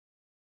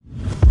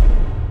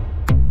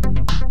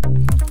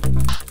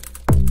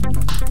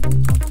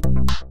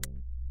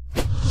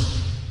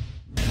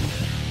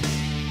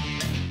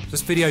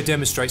This video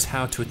demonstrates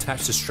how to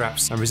attach the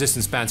straps and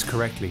resistance bands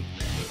correctly.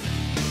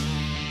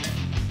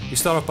 You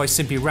start off by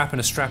simply wrapping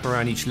a strap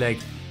around each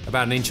leg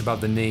about an inch above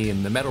the knee,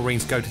 and the metal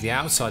rings go to the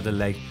outside of the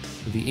leg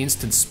with the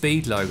Instant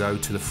Speed logo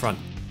to the front.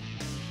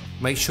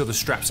 Make sure the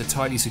straps are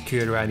tightly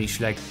secured around each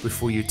leg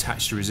before you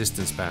attach the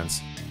resistance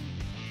bands.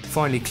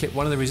 Finally, clip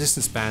one of the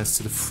resistance bands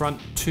to the front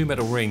 2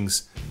 metal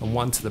rings and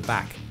one to the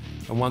back,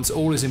 and once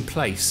all is in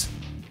place,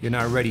 you're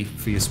now ready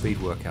for your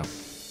speed workout.